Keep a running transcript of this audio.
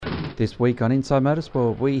This week on Inside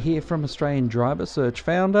Motorsport, we hear from Australian Driver Search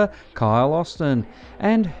founder Kyle Austin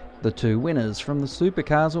and the two winners from the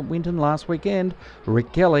Supercars at Winton last weekend,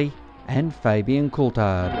 Rick Kelly and Fabian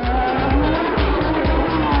Coulthard.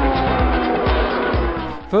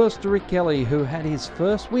 First to Rick Kelly, who had his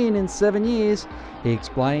first win in 7 years. He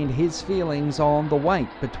explained his feelings on the wait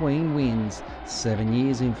between wins. 7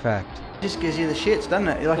 years, in fact. Just gives you the shits, doesn't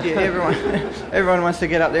it? Like everyone wants to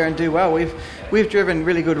get up there and do well. We've driven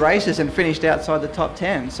really good races and finished outside the top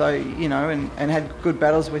 10. So and had good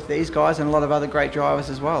battles with these guys and a lot of other great drivers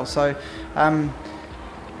as well. So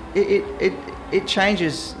it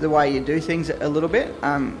changes the way you do things a little bit.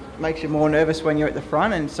 Makes you more nervous when you're at the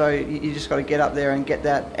front, and so you just got to get up there and get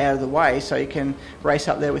that out of the way so you can race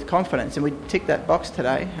up there with confidence. And we ticked that box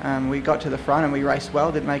today. We got to the front and we raced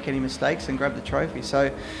well, didn't make any mistakes, and grabbed the trophy.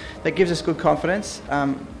 So that gives us good confidence,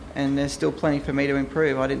 and there's still plenty for me to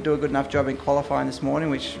improve. I didn't do a good enough job in qualifying this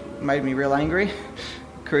morning, which made me real angry.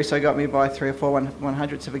 Caruso got me by 3 or 4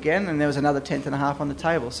 100ths of again, and there was another 10th and a half on the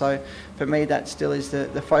table. So for me, that still is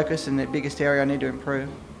the focus and the biggest area I need to improve.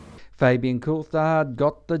 Fabian Coulthard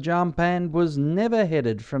got the jump and was never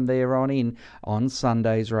headed from there on in on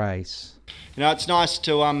Sunday's race. It's nice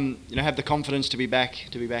to have the confidence to be back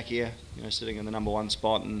here, sitting in the number one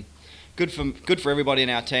spot, and good for everybody in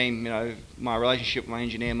our team. My relationship with my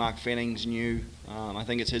engineer Mark Fennings new. I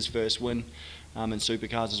think it's his first win in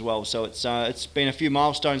Supercars as well. So it's been a few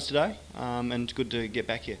milestones today, and good to get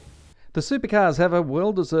back here. The Supercars have a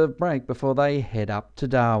well-deserved break before they head up to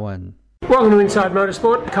Darwin. Welcome to Inside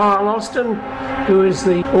Motorsport. Kyle Austin, who is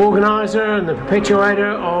the organiser and the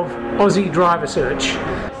perpetuator of Aussie Driver Search.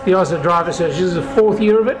 The Aussie Driver Search, this is the 4th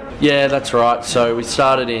year of it? Yeah, that's right. So we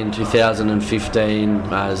started in 2015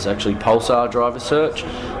 as actually Pulsar Driver Search.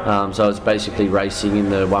 So it's basically racing in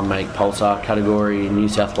the one-make Pulsar category in New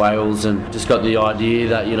South Wales, and just got the idea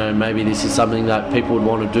that, maybe this is something that people would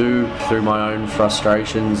want to do through my own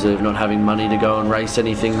frustrations of not having money to go and race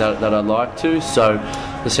anything that I'd like to. So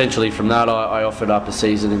essentially from that I offered up a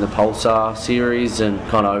season in the Pulsar series and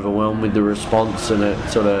kind of overwhelmed with the response, and it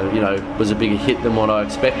sort of was a bigger hit than what I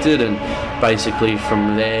expected, and basically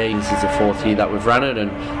from there, this is the 4th year that we've run it,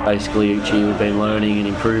 and basically each year we've been learning and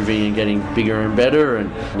improving and getting bigger and better,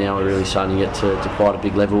 and now we're really starting to get to quite a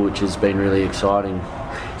big level, which has been really exciting.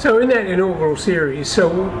 So in that inaugural series, so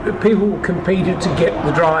people competed to get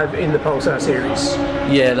the drive in the Pulsar series?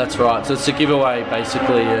 Yeah, that's right. So it's a giveaway,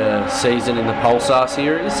 basically a season in the Pulsar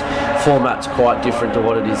series. Format's quite different to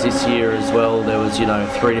what it is this year as well. There was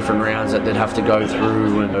 3 different rounds that they'd have to go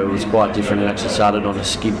through, and it was quite different. It actually started on a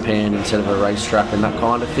skid pan instead of a racetrack and that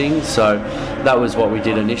kind of thing. So that was what we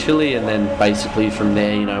did initially, and then basically from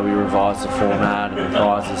there, we revised the format and the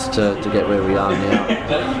prizes to get where we are now.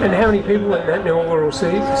 And how many people in that inaugural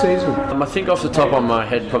season? I think off the top of my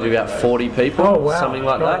head, probably about 40 people. Oh, wow. Something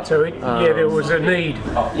like that. So there was a need.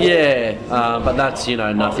 Yeah, but that's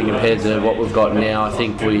nothing compared to what we've got now. I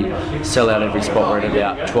think we sell out every spot. We're at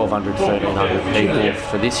about 1,200, 1,300 people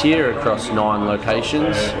for this year across 9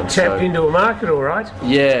 locations. Tapped into a market, all right?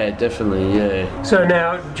 Yeah, definitely, yeah. So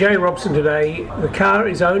now, Jay Robson today, the car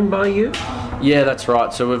is owned by you? Yeah, that's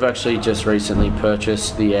right. So we've actually just recently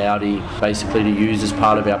purchased the Audi basically to use as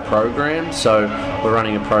part of our program. So we're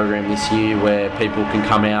running a program this year where people can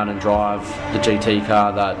come out and drive the GT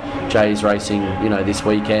car that Jay's racing, this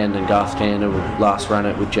weekend, and Garth Tander will last run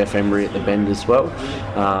it with Jeff Embry at the Bend as well.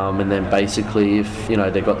 And then basically if,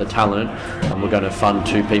 they've got the talent, we're going to fund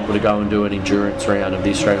 2 people to go and do an endurance round of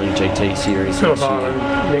the Australian GT series next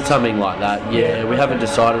year. Something like that, yeah. We haven't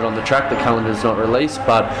decided on the track. The calendar's not released,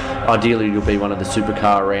 but ideally it'll be one of the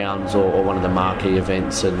supercar rounds or one of the marquee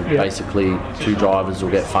events, and basically 2 drivers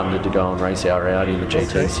will get funded to go and race our Audi in the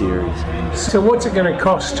GT series. So what's it going to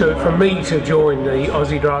cost for me to join the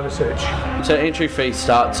Aussie Driver Search? So entry fee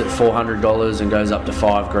starts at $400 and goes up to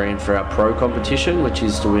 $5,000 for our pro competition, which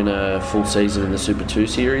is to win a full season in the Super 2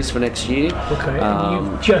 series for next year. Okay, and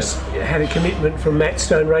you've just had a commitment from Matt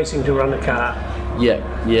Stone Racing to run the car.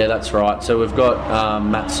 Yeah, that's right. So we've got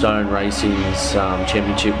Matt Stone Racing's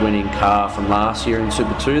championship winning car from last year in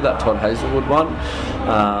Super 2 that Todd Hazelwood won.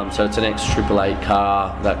 So it's an ex-888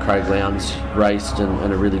 car that Craig Lowndes raced,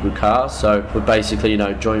 and a really good car. So we basically,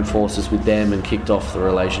 joined forces with them and kicked off the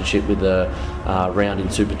relationship with the round in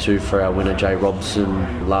Super 2 for our winner Jay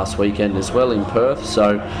Robson last weekend as well in Perth.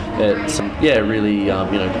 So it's really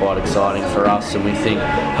quite exciting for us, and we think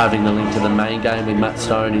having the link to the main game with Matt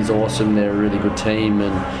Stone is awesome. They're a really good team,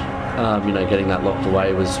 and getting that locked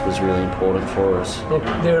away was really important for us.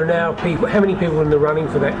 There are now people. How many people in the running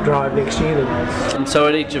for that drive next year then? And so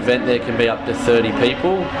at each event there can be up to 30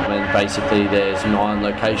 people, and basically there's 9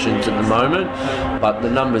 locations at the moment, but the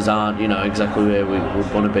numbers aren't, exactly where we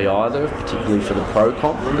would want to be either, particularly for the pro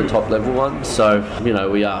comp, the top level ones. So,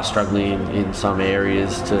 we are struggling in some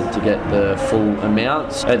areas to get the full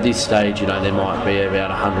amounts. At this stage, there might be about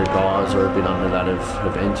 100 guys or a bit under that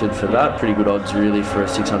have entered for that. Pretty good odds really for a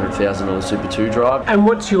 $600,000 Super 2 drive. And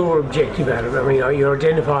what's your objective out of it? I mean, you're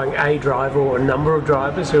identifying a driver or a number of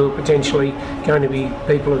drivers who are potentially going to be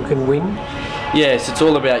people who can win? Yes, it's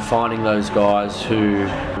all about finding those guys who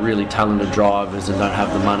are really talented drivers and don't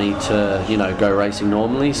have the money to, go racing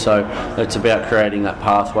normally. So it's about creating that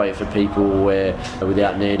pathway for people where,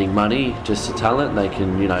 without needing money, just the talent, they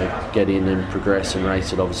can, get in and progress and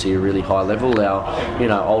race at obviously a really high level. Our,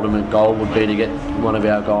 ultimate goal would be to get one of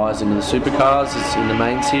our guys into the supercars in the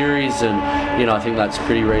main series, and I think that's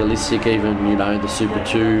pretty realistic. Even the Super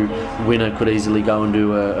 2 winner could easily go and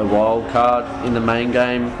do a wild card in the main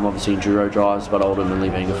game. Obviously enduro drives, but ultimately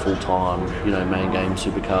being a full-time, main game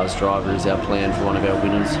supercars driver is our plan for one of our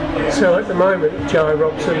winners. So at the moment, Joey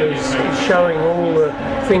Robson is showing all the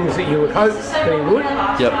things that you would hope that he would.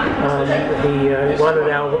 Yep. He won at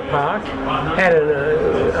Albert Park, had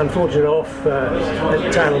an unfortunate off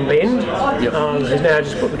at Tailem Bend. Yep. Has now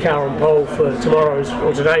just put the car on pole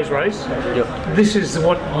for today's race. Yep. This is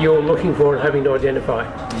what you're looking for and having to identify.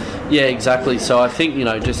 Yeah, exactly. So I think,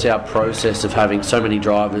 just our process of having so many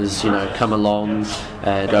drivers, come along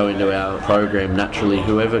and go into our program, naturally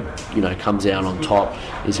whoever, comes out on top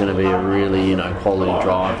is going to be a really, quality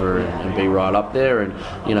driver and be right up there. And,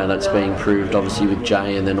 that's being proved obviously with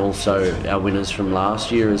Jay, and then also our winners from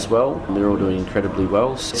last year as well. They're all doing incredibly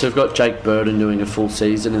well. So we've got Jake Burden doing a full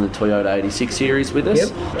season in the Toyota 86 series with us.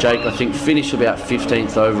 Yep. Jake, I think, finished about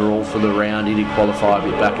 15th overall for the round. He did qualify a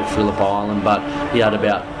bit back at Phillip Island, but he had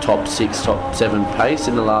about top 6, top 7 pace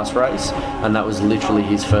in the last race, and that was literally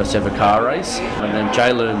his first ever car race. And then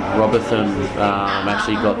Jalen Robertson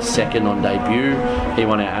actually got second on debut. He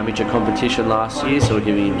won our amateur competition last year, so we're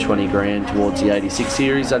giving him 20 grand towards the 86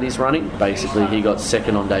 series that he's running. Basically, he got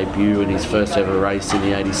second on debut in his first ever race in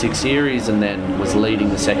the 86 series, and then was leading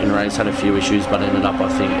the second race, had a few issues, but ended up, I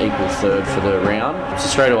think, equal third for the round. So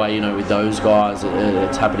straight away, with those guys,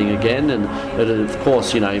 it's happening again, and it, of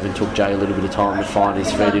course, even took Jay a little bit of time to find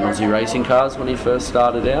his feet in Aussie racing cars when he first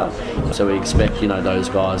started out. So we expect, those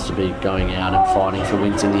guys to be going out and fighting for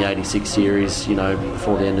wins in the 86 series,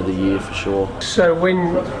 before the end of the year for sure. So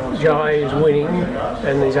when Jay is winning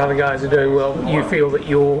and these other guys are doing well, you feel that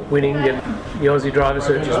you're winning and the Aussie Driver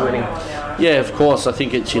Search is winning? Yeah, of course. I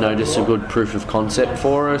think it's, just a good proof of concept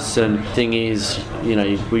for us. And the thing is,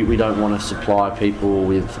 we don't want to supply people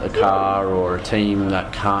with a car or a team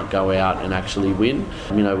that can't go out and actually win.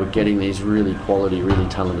 We're getting these really quality, really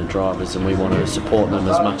talented drivers, and we want to support them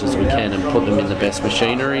as much as we can and put them in the best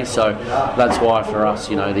machinery. So that's why for us,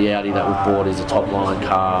 the Audi that we've bought is a top-line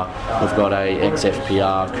car. We've got a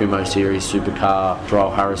XFPR Kumo Series supercar. Droll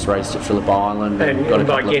Harris raced at Phillip Island. And got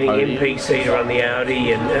by getting MPC to run the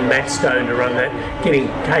Audi and Matt Stone to run that, getting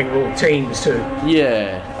capable teams too.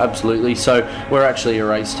 Yeah, absolutely. So we're actually a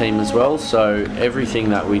race team as well, so everything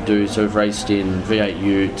that we do, so we've raced in V8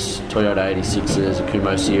 Utes, Toyota 86s, a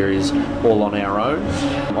Kumo Series, all on our own.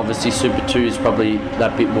 Obviously Super 2 is probably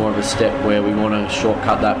that bit more of a step where we want to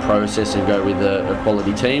shortcut that process and go with a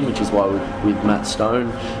quality team, which is why we're with Matt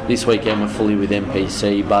Stone. This weekend we're fully with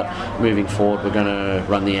MPC, but moving forward we're going to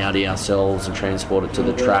run the Audi ourselves and transport it to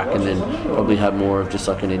the track, and then probably have more of just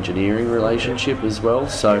like an engineering relationship as well.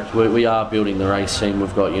 So we are building the race team.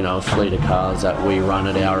 We've got a fleet of cars that we run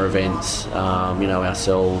at our events,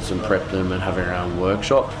 ourselves, and prep them and have our own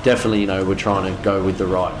workshop. Definitely, we're trying to go with the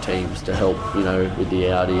right teams to help, with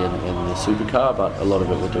the Audi and the supercar, but a lot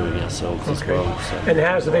of it we're doing ourselves as well. So. And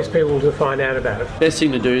how's the best people to find out about it? Best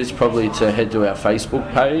thing to do is probably to head to our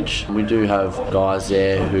Facebook page. We do have guys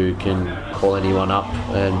there who can call anyone up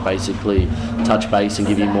and basically touch base and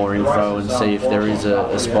give you more info and see if there is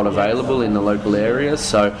a spot available in the local area.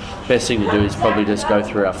 So best thing to do is probably just go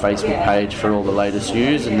through our Facebook page for all the latest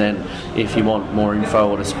news, and then if you want more info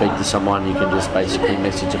or to speak to someone, you can just basically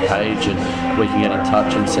message a page and we can get in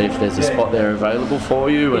touch and see if there's a spot there available for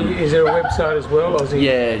you. And is there a website as well?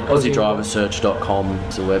 AussieDriverSearch.com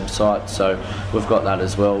is a website, so we've got that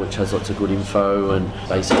as well, which has lots of good info. And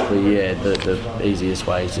basically, the easiest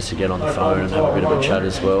way is just to get on the phone and have a bit of a chat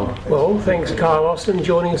as well. Well, thanks Kyle Austin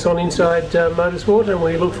joining us on Inside Motorsport, and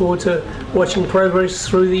we look forward to watching progress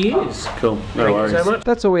through the years. Cool, no worries. Thank you so much.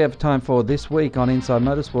 That's all we have time for this week on Inside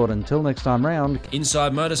Motorsport. Until next time round.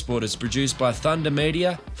 Inside Motorsport is produced by Thunder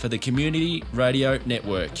Media for the Community Radio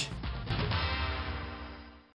Network.